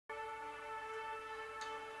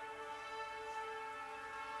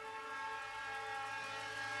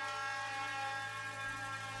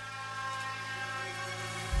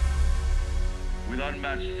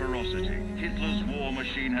unmatched ferocity, Hitler's war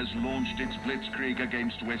machine has launched its blitzkrieg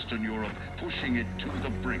against Western Europe, pushing it to the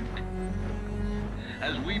brink.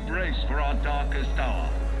 As we brace for our darkest hour,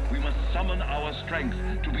 we must summon our strength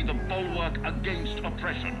to be the bulwark against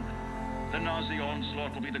oppression. The Nazi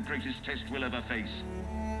onslaught will be the greatest test we'll ever face.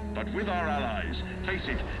 But with our allies, face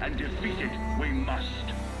it and defeat it we must.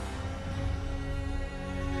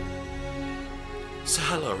 So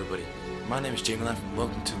hello everybody, my name is Jamie Life and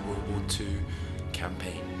welcome to WW2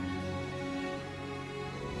 Campaign.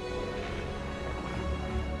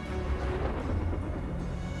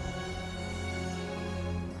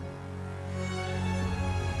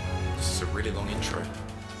 This is a really long intro.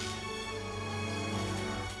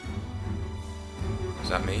 Is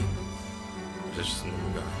that me? Or is this just a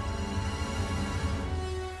normal guy?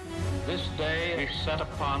 This day is set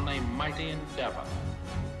upon a mighty endeavor.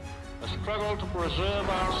 A struggle to preserve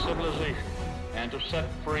our civilization and to set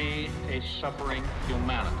free a suffering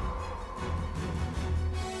humanity.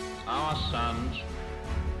 Our sons,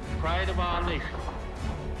 pride of our nation,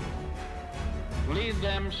 lead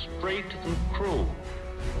them straight and true.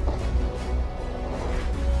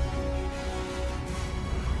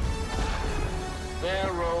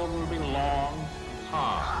 Their road will be long and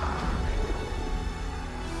hard.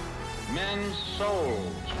 Men's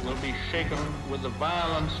souls will be shaken with the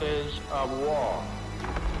violences of war.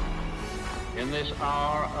 In this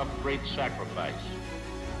hour of great sacrifice,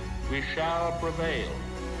 we shall prevail.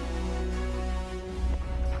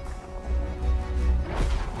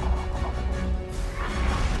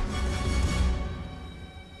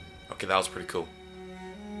 Okay, that was pretty cool.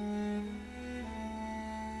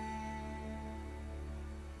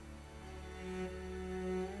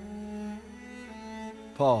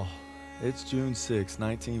 Paul, it's June 6,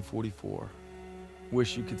 1944.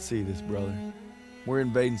 Wish you could see this, brother. We're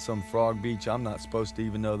invading some frog beach I'm not supposed to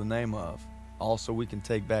even know the name of. Also, we can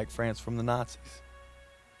take back France from the Nazis.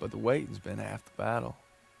 But the waiting's been half the battle.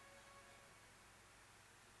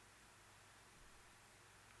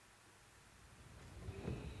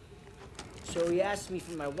 So he asked me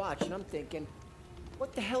for my watch, and I'm thinking,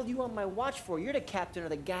 what the hell do you want my watch for? You're the captain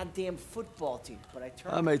of the goddamn football team. But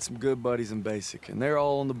I made some good buddies in basic, and they're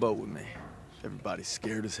all on the boat with me. Everybody's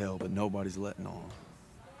scared as hell, but nobody's letting on.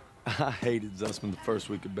 I hated Zussman the first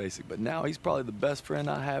week of basic, but now he's probably the best friend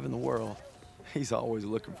I have in the world. He's always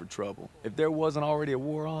looking for trouble. If there wasn't already a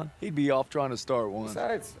war on, he'd be off trying to start one.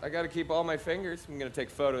 Besides, I gotta keep all my fingers. I'm gonna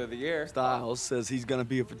take photo of the year. Styles says he's gonna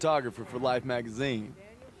be a photographer for Life magazine.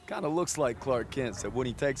 Kinda looks like Clark Kent said when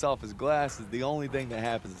he takes off his glasses, the only thing that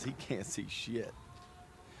happens is he can't see shit.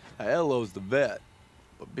 Now, Elo's the vet,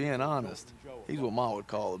 but being honest, he's what Ma would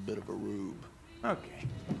call a bit of a rube. Okay,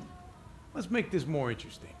 let's make this more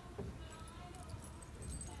interesting.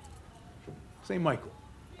 St. Michael,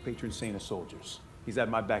 patron saint of soldiers. He's had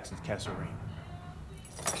my back since Kasserine.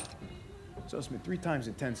 Zussman 3 times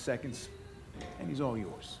in 10 seconds, and he's all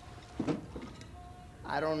yours.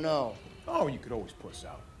 I don't know. Oh, you could always puss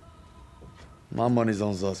out. My money's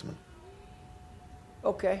on Zussman.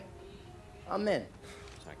 Okay, I'm in.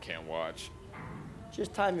 I can't watch.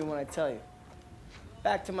 Just time me when I tell you.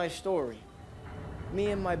 Back to my story.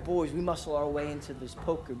 Me and my boys, we muscle our way into this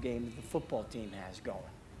poker game that the football team has going.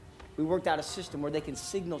 We worked out a system where they can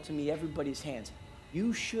signal to me everybody's hands.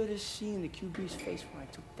 You should have seen the QB's face when I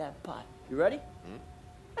took that pot. You ready? Mm-hmm.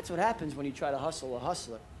 That's what happens when you try to hustle a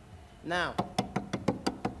hustler. Now,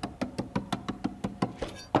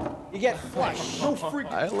 you get flushed. No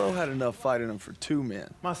freaking. Ilo had enough fight in him for 2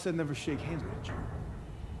 men. Ma said never shake hands with a Jew.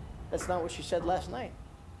 That's not what she said last night.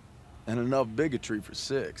 And enough bigotry for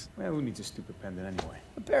 6. Well, who needs a stupid pendant anyway?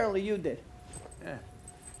 Apparently you did. Yeah,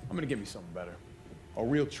 I'm gonna get me something better. A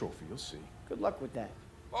real trophy, you'll see. Good luck with that.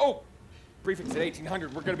 Oh! Briefing's at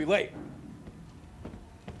 1800. We're gonna be late.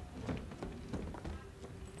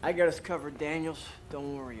 I got us covered, Daniels.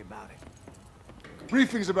 Don't worry about it.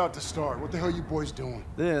 Briefing's about to start. What the hell you boys doing?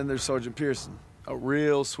 Then there's Sergeant Pearson, a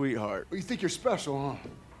real sweetheart. Well, you think you're special, huh?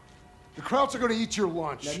 The Krauts are gonna eat your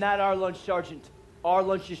lunch. Now, not our lunch, Sergeant. Our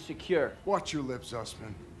lunch is secure. Watch your lips,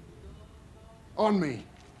 Zussman. On me.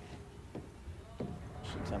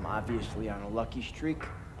 Since I'm obviously on a lucky streak,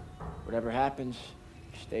 whatever happens,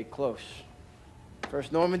 stay close.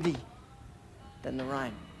 First Normandy, then the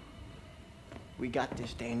Rhine. We got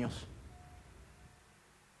this, Daniels.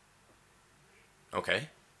 Okay,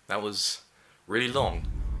 that was really long.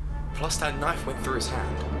 Plus that knife went through his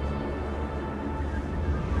hand.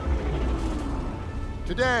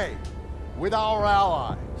 Today, with our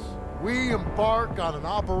allies, we embark on an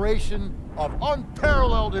operation of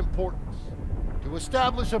unparalleled importance to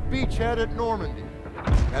establish a beachhead at Normandy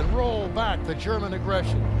and roll back the German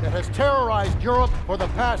aggression that has terrorized Europe for the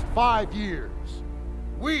past 5 years.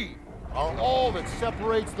 We are all that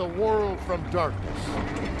separates the world from darkness.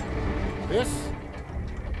 This,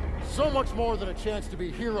 so much more than a chance to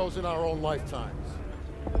be heroes in our own lifetimes.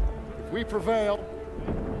 If we prevail,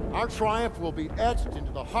 our triumph will be etched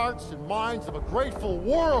into the hearts and minds of a grateful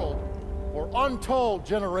world for untold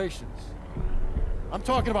generations. I'm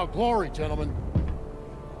talking about glory, gentlemen.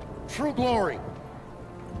 True glory.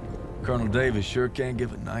 Colonel Davis sure can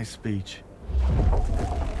give a nice speech.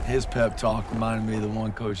 His pep talk reminded me of the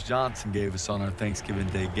one Coach Johnson gave us on our Thanksgiving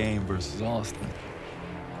Day game versus Austin.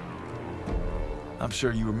 I'm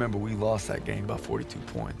sure you remember we lost that game by 42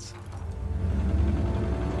 points.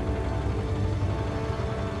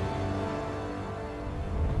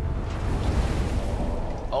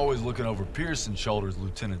 Always looking over Pearson's shoulders,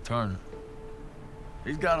 Lieutenant Turner.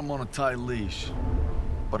 He's got him on a tight leash.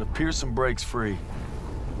 But if Pearson breaks free,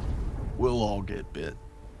 we'll all get bit.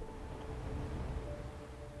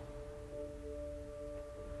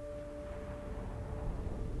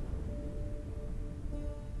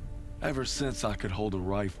 Ever since I could hold a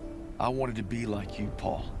rifle, I wanted to be like you,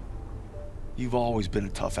 Paul. You've always been a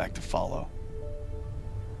tough act to follow.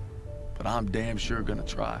 But I'm damn sure gonna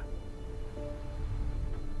try.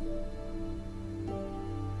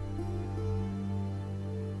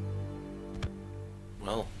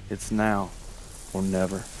 Well, It's now or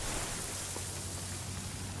never.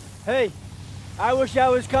 Hey, I wish I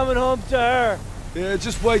was coming home to her. Yeah,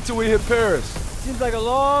 just wait till we hit Paris. Seems like a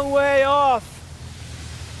long way off.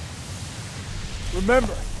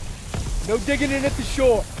 Remember, no digging in at the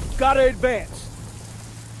shore. Gotta advance.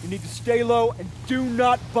 You need to stay low and do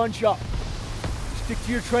not bunch up. Stick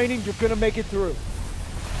to your training, you're gonna make it through.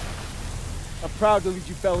 I'm proud to lead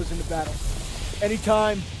you fellas into battle.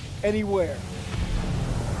 Anytime, anywhere.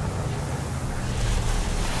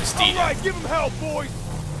 Steve. All right, give him hell, boys!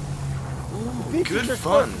 Ooh, good Are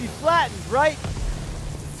fun. supposed to be flattened, right?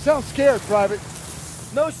 Sound scared, Private.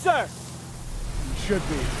 No, sir. You should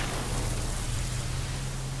be.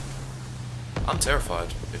 I'm terrified,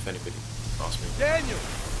 if anybody asks me. Daniel,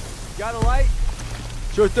 got a light?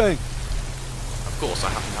 Sure thing. Of course, I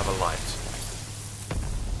happen to have a light.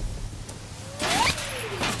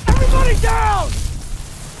 Everybody down!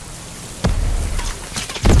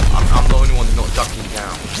 I'm the only one not ducking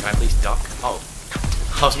down. Can I at least duck? Oh.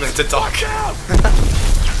 I was meant to duck. Down!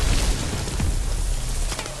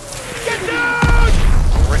 Get down!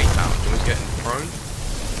 Already down. You was getting prone?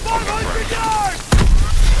 500 yards!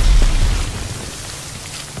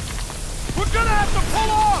 We're gonna have to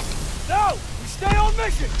pull off! No! We stay on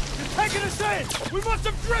mission! You're taking us in! We must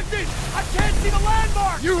have drifted! I can't see the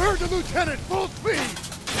landmark! You heard the lieutenant, full speed!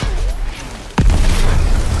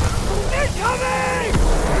 Incoming!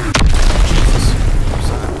 Jesus. Who's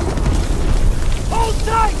that? Hold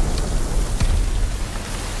tight!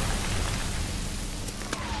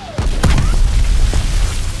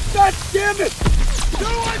 God damn it!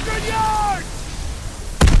 200 yards!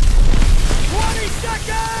 20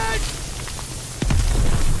 seconds!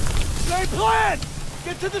 Same plan!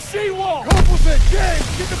 Get to the seawall! Corporal's in! James,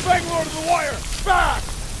 get the Bangalore to the wire! Fast!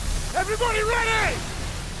 Everybody ready!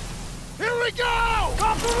 Here we go!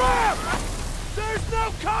 Off the ramp! There's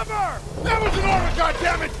no cover! That was an order,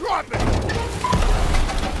 goddammit! Drop it!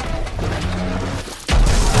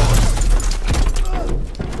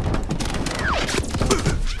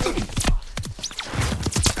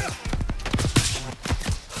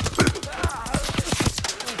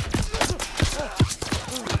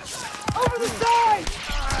 Over the side!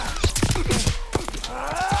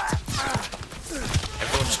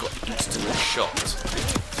 Everyone just got instantly shot.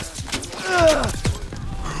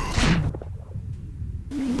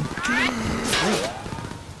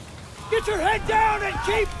 Get your head down and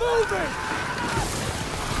keep moving!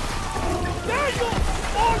 Daniel!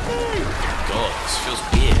 On me! God, this feels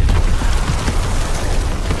weird.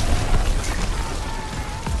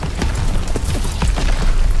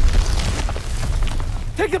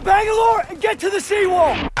 Take the Bangalore and get to the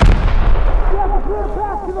seawall! Yeah, clear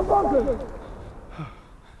back to the bunker!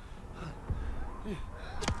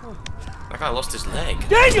 That guy lost his leg.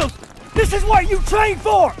 Daniels! This is what you trained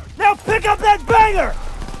for! Now pick up that banger!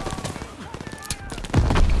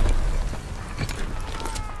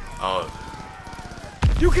 Oh.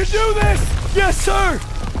 You can do this! Yes, sir!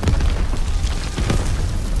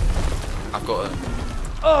 I've got a...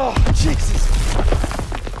 Oh, Jesus!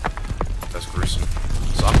 That's gruesome.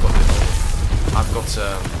 So I've got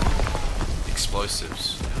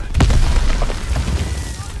explosives.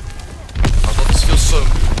 I thought this feels so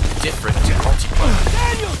different to multiplayer.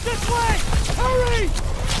 Daniel, this way! Hurry!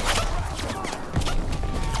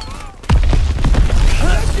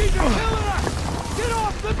 Ruskies are killing us! Get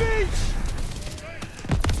off the beach!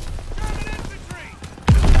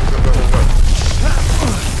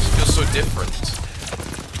 This feels so different.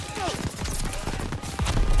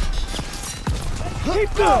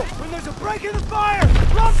 Keep going! When there's a break in the fire,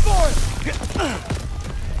 run for it!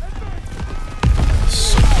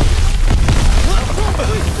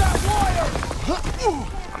 Release that wire!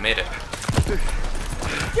 I made it.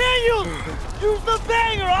 Daniel! Use the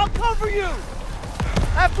banger! I'll cover you!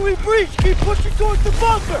 After we breach, keep pushing towards the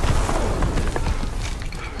bunker!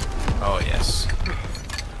 Oh, yes.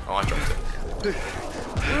 Oh, I dropped it.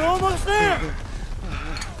 We're almost there!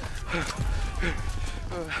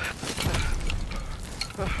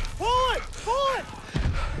 Pull it! Pull it!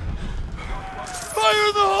 Fire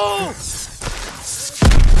in the hole!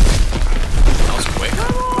 That was quick.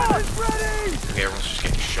 Come on! It's ready! Okay, everyone's just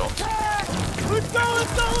getting shot. Let's go!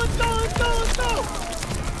 Let's go! Let's go! Let's go! Let's go!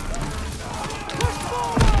 Push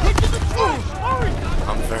forward! Get to the trench! Hurry!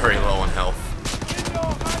 I'm very low on health.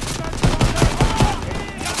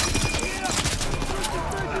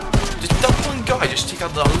 Did that one guy just take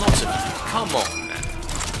out a lot of you? Come on, man.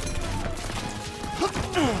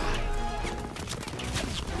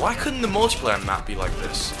 Why couldn't the multiplayer map be like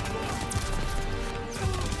this?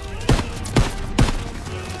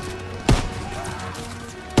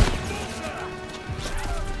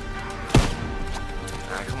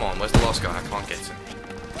 Ah, come on, where's the last guy? I can't get him.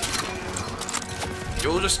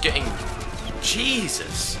 You're just getting...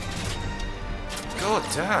 Jesus! God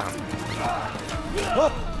damn.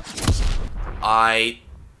 I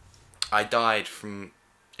died from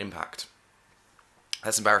impact.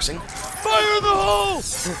 That's embarrassing. Fire in the hole!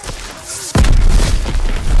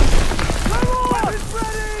 Come on! It's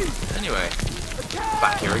ready! Anyway,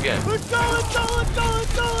 back here again. Let's go! Let's go! Let's go!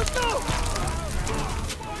 Let's go! Let's go!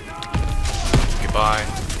 Goodbye.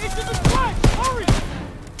 Into the trench! Hurry!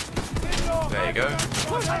 There you go.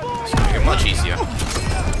 Push forward! It's making it much easier.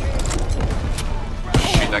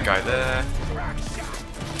 Shoot that guy there.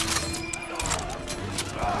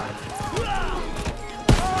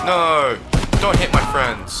 No! Don't hit my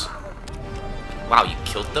friends. Wow, you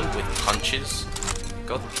killed them with punches?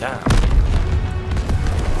 God damn.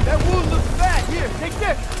 That wound looks bad. Here, take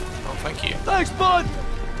this. Oh, thank you. Thanks, bud.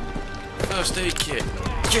 First aid kit.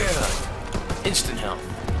 Yeah! Instant health.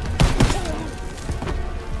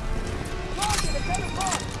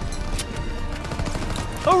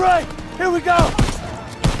 Alright, here we go.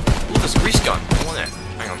 Ooh, there's a grease gun. I want it.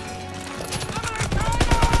 Hang on.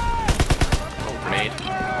 Oh, grenade.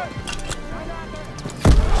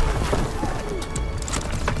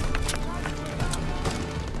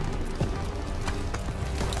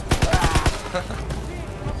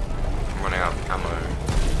 I'm running out of ammo.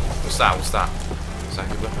 What's that? What's that? Is that a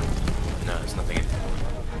good weapon? No, there's nothing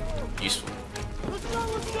useful.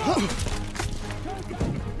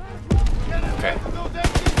 Okay.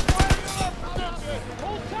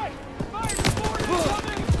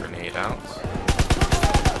 Grenade out.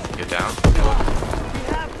 Get down.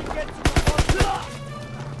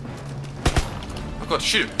 Oh god,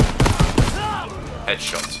 shoot!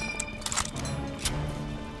 Headshot.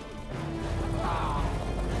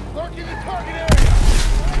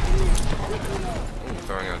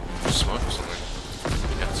 Throwing a smoke or something.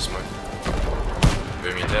 Yeah, it's smoke.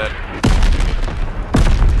 Boom, you're dead.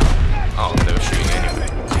 Oh, they were shooting anyway.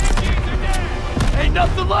 Ain't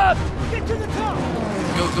nothing left. Get to the top.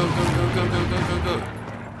 Go, go, go, go, go, go, go, go, go.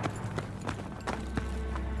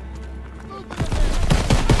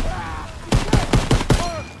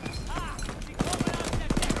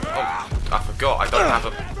 Oh, I forgot.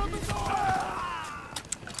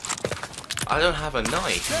 I don't have a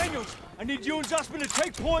knife. Daniel, I need you and Zussman to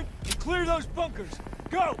take point and clear those bunkers.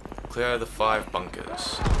 Go. Clear the 5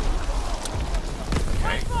 bunkers.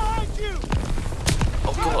 Okay. Behind you.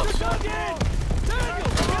 Oh god. Daniel,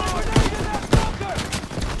 grenade in that bunker.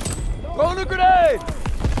 Throwing a grenade.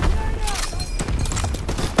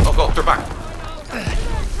 Oh god, they're back.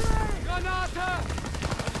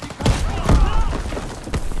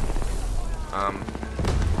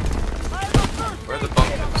 Where are the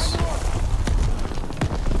bunkers?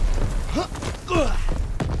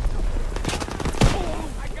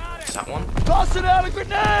 Is that one? Tossing out a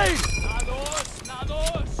grenade.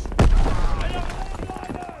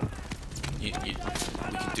 We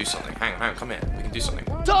can do something. Hang on, come here. We can do something.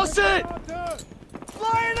 Toss it.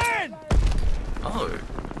 Flying in. Oh.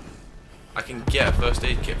 I can get a first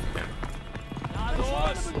aid kit from him.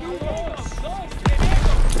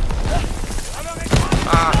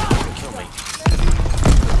 Ah, don't kill me.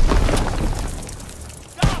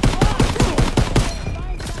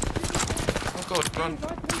 Oh god, run.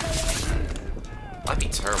 I'd be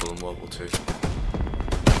terrible in World War II.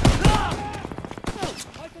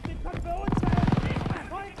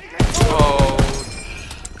 Oh!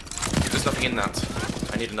 There's nothing in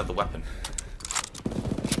that. I need another weapon.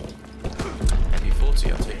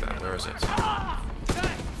 MP40, I'll take that. Where is it?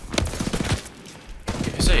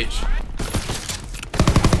 SH.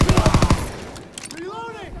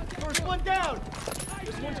 Reloading! First one down!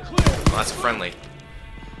 This one's clear! Oh, that's a friendly.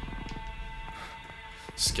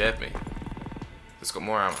 Scared me. It's got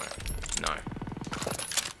more ammo. No.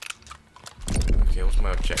 Okay, what's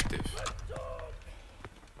my objective?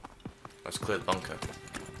 Let's clear the bunker.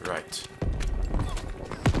 Right.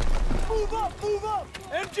 Move up! Move up!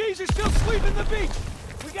 MGs are still sweeping the beach!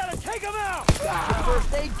 We gotta take them out!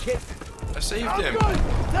 First aid kit! I saved him! Good.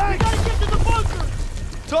 Thanks. We gotta get to the bunker!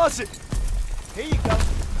 Toss it! Here you go.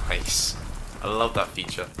 Nice. I love that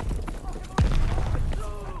feature.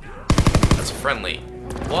 That's a friendly.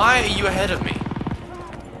 Why are you ahead of me?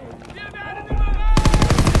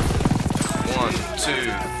 1,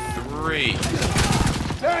 2, 3.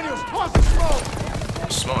 Daniels, toss the smoke!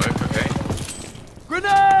 Smoke, okay.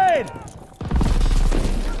 Grenade!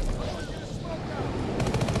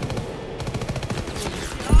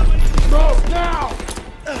 Smoke now!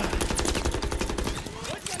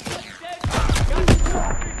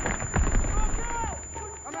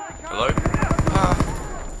 Hello? Ah.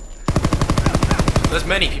 There's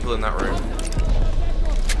many people in that room.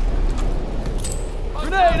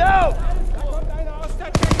 Grenade out!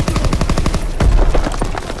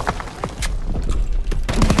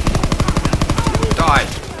 Die!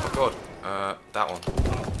 Oh god. That one.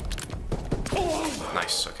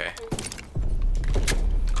 Nice, okay.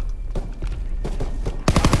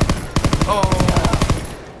 Oh!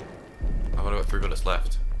 I've only got 3 bullets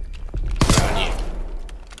left. On you.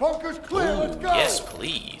 Bunker's clear, let's go! Yes,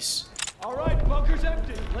 please. All right, bunker's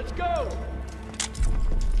empty. Let's go.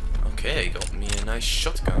 Okay, got me a nice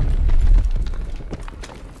shotgun.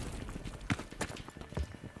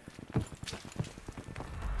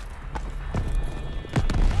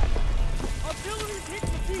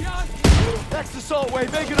 Next assault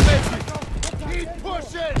wave, make it a matrix. Keep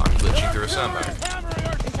pushing! I'm glitching through a sandbag.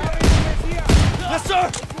 Yes,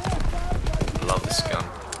 sir. Love this gun.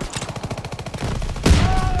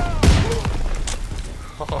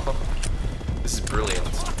 This is brilliant.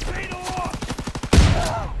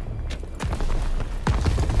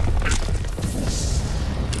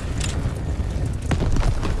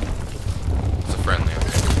 It's a friendly, okay.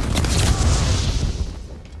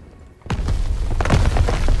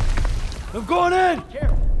 I'm going in.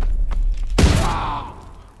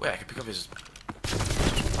 Wait, I can pick up his...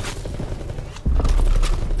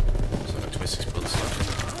 So I've got 26 bullets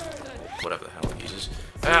left. Whatever the hell it uses.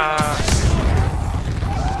 Ah!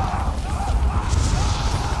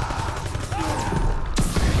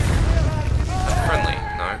 Friendly?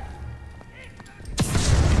 No.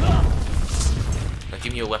 Now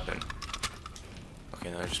give me a weapon. Okay,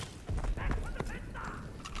 no, just...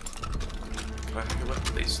 Can I have your weapon,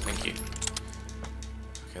 please? Thank you.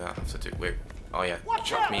 Okay, that'll have to do. Wait. Oh yeah,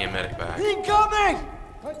 chuck me a medic bag. Incoming.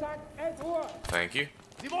 Thank you.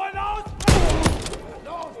 How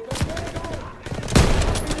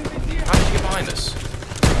did you get behind us?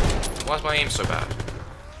 Why is my aim so bad?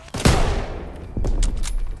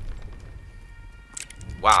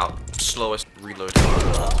 Wow, slowest reload in the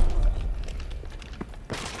world.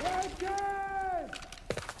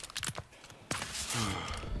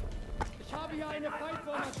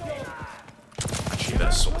 Actually,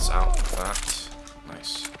 better sort this out with that.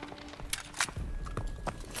 Nice.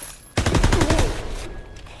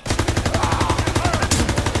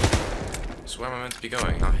 So where am I meant to be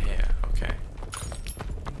going? Oh, here. Okay.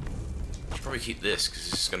 I should probably keep this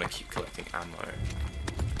because this is going to keep collecting ammo.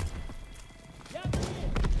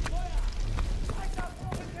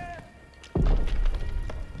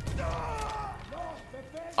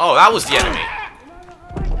 Oh, that was the enemy.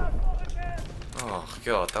 Oh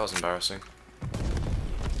god, that was embarrassing.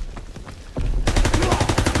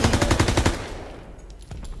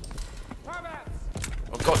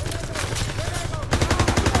 Oh god.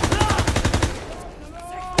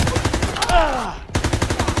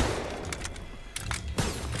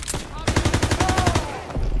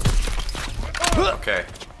 Okay.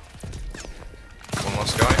 One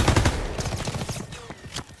last guy.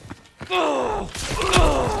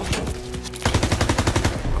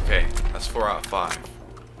 Okay, that's 4 out of 5.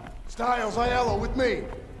 Styles, Aiello, with me.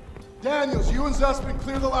 Daniels, you and Zussman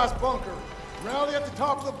clear the last bunker. Rally at the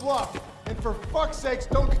top of the bluff. And for fuck's sakes,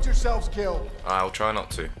 don't get yourselves killed. I'll try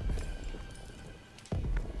not to.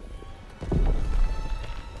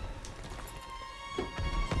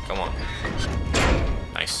 Come on.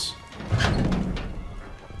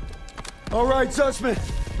 All right, Zussman.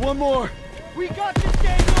 One more. We got this,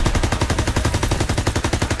 Daniel!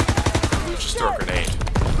 Just throw a grenade.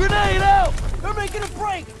 Grenade out! They're making a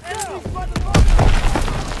break! Enemies by the boat!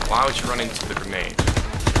 Why would you run into the grenade?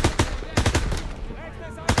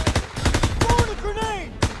 Throw the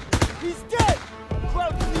grenade! He's dead!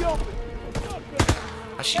 Crouch in the open!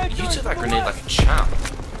 Actually, you took that grenade like a champ.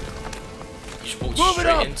 You just walked Move it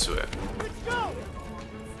up. straight into it. Let's go!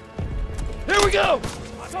 Here we go!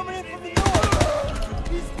 Coming in from the north!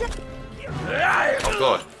 He's dead! Oh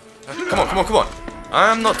god. Come on, come on, come on.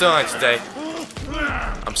 I'm not dying today.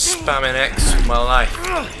 I'm spamming X with my life.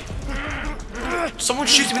 Someone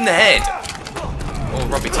shoot him in the head. Oh,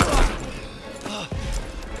 Robbie tucked him.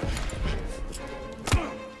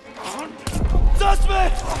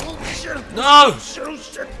 Suspect! No!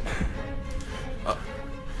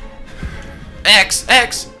 X!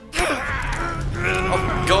 X!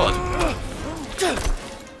 Oh god.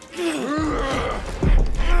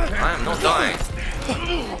 I am not dying.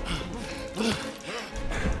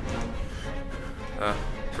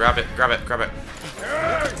 Grab it, grab it, grab it.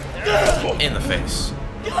 In the face.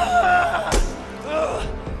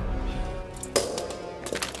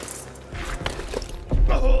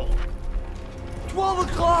 12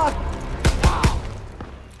 o'clock!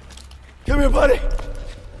 Come here, buddy.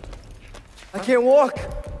 I can't walk.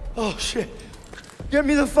 Oh, shit. Get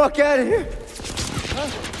me the fuck out of here.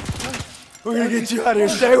 We're gonna get you out of here.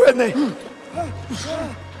 Stay with me.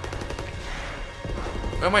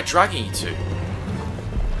 Where am I dragging you to?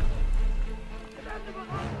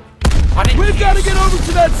 Why didn't We've you got to use- get over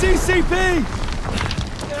to that CCP.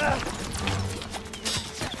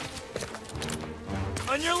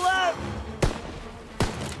 On your left!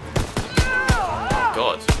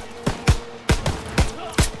 God.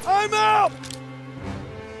 I'm out.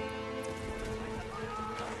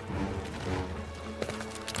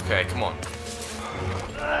 Okay, come on.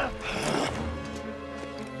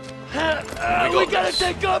 We gotta this.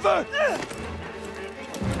 take cover.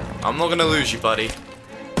 I'm not gonna lose you, buddy.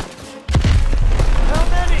 How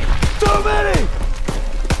many? Too many.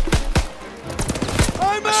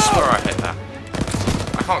 I'm I out. swear I hit that.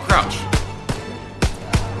 I can't crouch.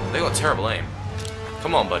 They got terrible aim.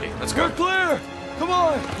 Come on, buddy. Let's go. We're clear. Come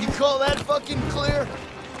on. You call that fucking clear?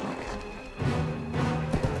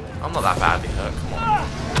 I'm not that badly hurt. Come on.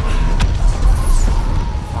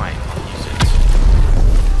 Fine, I'll use it.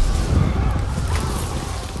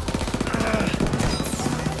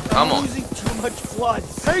 Come on. Losing too much blood.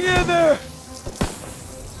 Hang in there.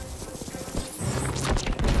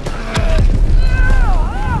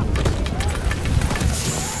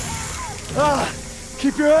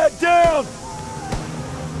 Keep your head down.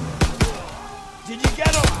 Did you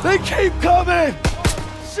get him? They keep coming.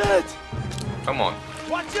 Shit. Come on.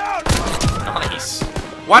 Watch out! Nice.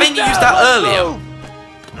 Why didn't you use that earlier?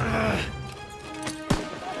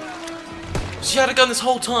 So you had a gun this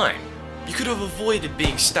whole time. You could have avoided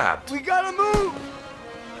being stabbed. We gotta move!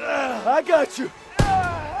 I got you.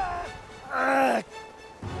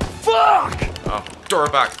 Fuck. Oh, throw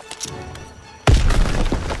it back.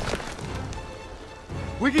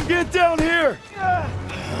 We can get down here.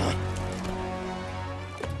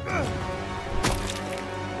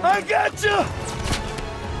 I got you.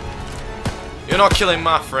 You're not killing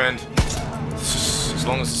my friend. As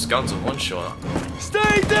long as this gun's a one-shot.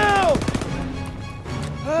 Stay down.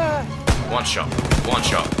 One shot. One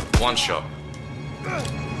shot. One shot.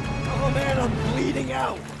 Oh man, I'm bleeding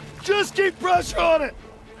out. Just keep pressure on it.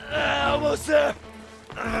 Almost there.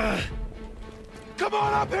 Come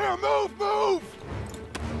on up here. Move, move.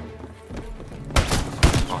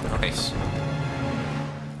 Oh, nice.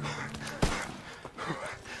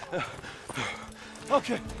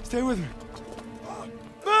 Okay, stay with me.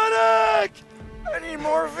 Medic! I need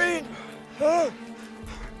morphine.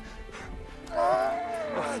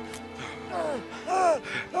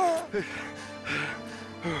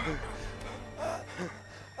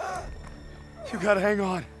 You gotta hang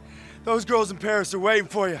on. Those girls in Paris are waiting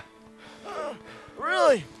for you.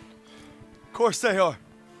 Really? Of course they are.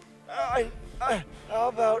 How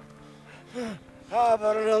about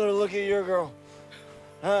another look at your girl?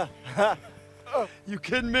 You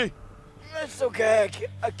kidding me? It's okay.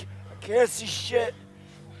 I can't see shit.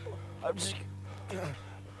 I'm just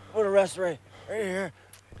put a rest right here.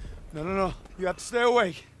 No. You have to stay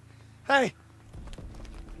awake. Hey,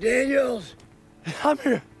 Daniels, I'm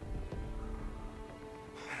here.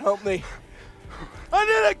 help me. I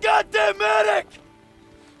need a goddamn medic!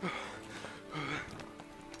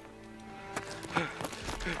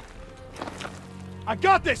 I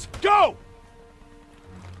got this! Go!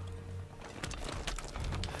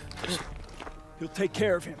 He'll take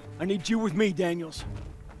care of him. I need you with me, Daniels.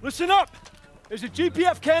 Listen up! There's a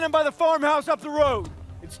GPF cannon by the farmhouse up the road.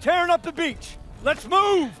 It's tearing up the beach. Let's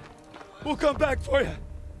move! We'll come back for you.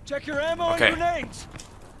 Check your ammo and grenades.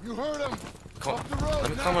 You heard him. Come, Up the road let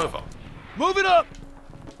me now. come over. Move it up!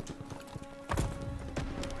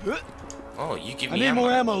 Oh, you give I me need ammo.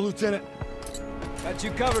 more ammo, Lieutenant. Got you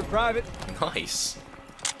covered, Private. Nice.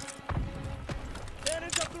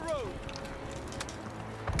 Cannons up the road.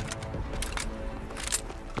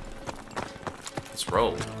 Let's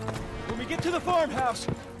roll. When we get to the farmhouse,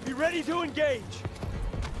 be ready to engage.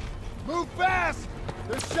 Move fast!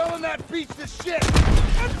 They're shelling that beach to shit!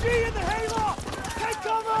 MG in the hayloft! Take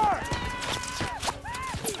cover!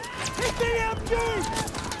 Hit the MG!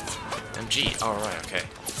 MG. Alright, okay.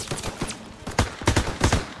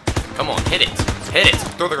 Come on, hit it. Hit it.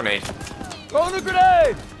 Throw the grenade. Throw the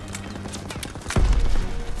grenade!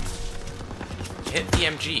 Hit the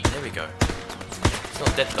MG. There we go. It's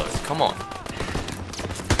not dead though. Come on.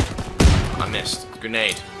 I missed.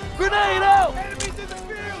 Grenade. Grenade out! Enemies in the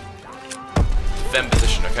field! Defend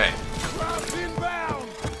position, okay. Crowd's inbound!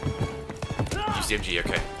 Use the MG,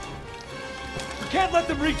 okay. We can't let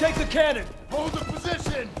them retake the cannon! Hold the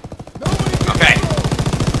position! Nobody can Okay. go!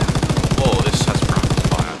 Whoa, this has rapid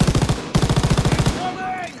fire.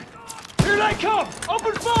 Coming! Here they come!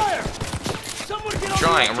 Open fire! Someone get on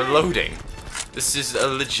Trying, the I'm MG! reloading. This is a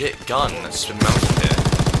legit gun that's been mounted here.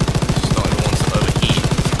 Just not the ones that overheat.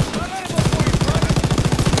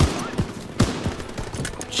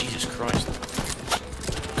 Jesus Christ.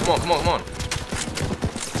 Come on, come on, come on.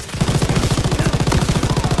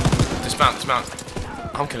 Dismount, dismount.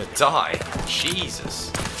 I'm gonna die.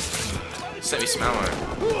 Jesus. Send me some ammo.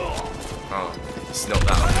 Oh, it's not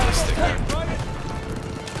that unrealistic then.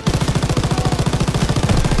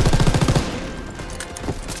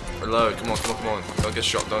 Reload, come on, come on, come on. Don't get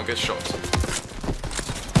shot, don't get shot.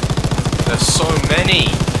 There's so many!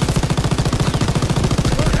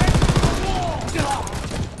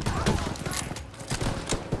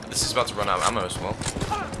 This is about to run out of ammo as well.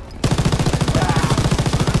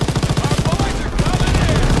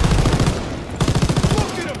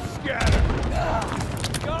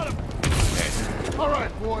 All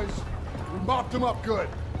right, boys. We mopped them up good.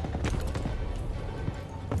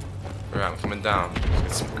 Alright, I'm coming down.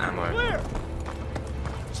 Let's get some ammo. Clear!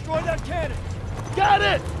 Destroy that cannon! Got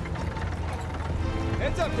it!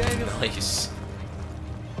 Heads up, Daniels! Nice.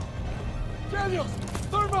 Daniels!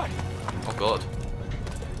 Thermite! Oh god.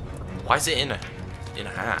 Why is it in a hat?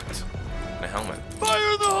 In a helmet?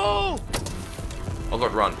 Fire in the hole! Oh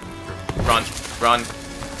god, run. Run. Run.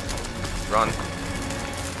 Run.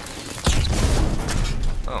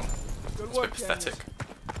 Oh. Good It's a work, bit pathetic. Daniels.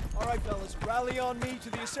 All right, fellas, rally on me to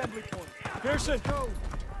the assembly point. Pearson, go!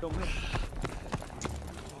 Don't miss.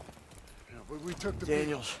 We took the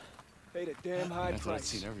Daniels. Paid a damn high I thought I'd price.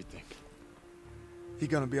 seen everything. He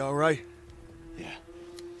gonna be all right? Yeah.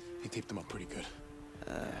 He taped them up pretty good.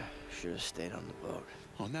 Should have stayed on the boat.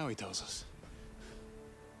 Oh, now he tells us.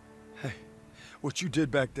 Hey, what you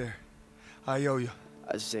did back there, I owe you.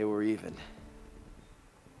 I'd say we're even.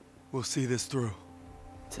 We'll see this through.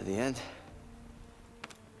 To the end?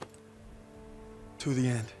 To the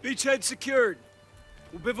end. Beachhead secured.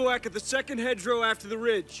 We'll bivouac at the second hedgerow after the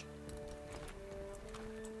ridge.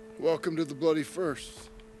 Welcome to the bloody first.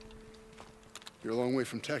 You're a long way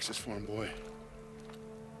from Texas, farm boy.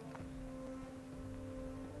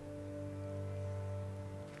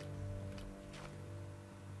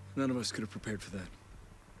 None of us could have prepared for that.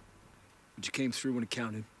 But you came through when it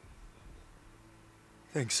counted.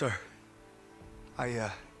 Thanks, sir.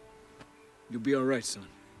 You'll be all right, son.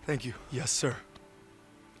 Thank you. Yes, sir.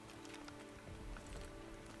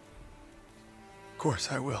 Of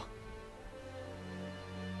course, I will.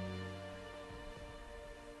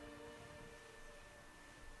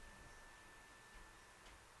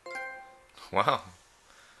 Wow.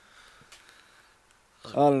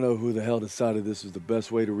 I don't know who the hell decided this was the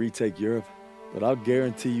best way to retake Europe, but I'll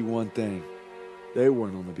guarantee you one thing. They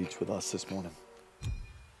weren't on the beach with us this morning.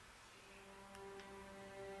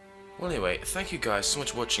 Well, anyway, thank you guys so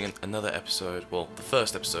much for watching another episode, well, the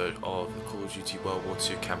first episode of the Call of Duty World War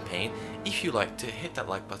II campaign. If you liked it, hit that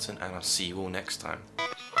like button, and I'll see you all next time.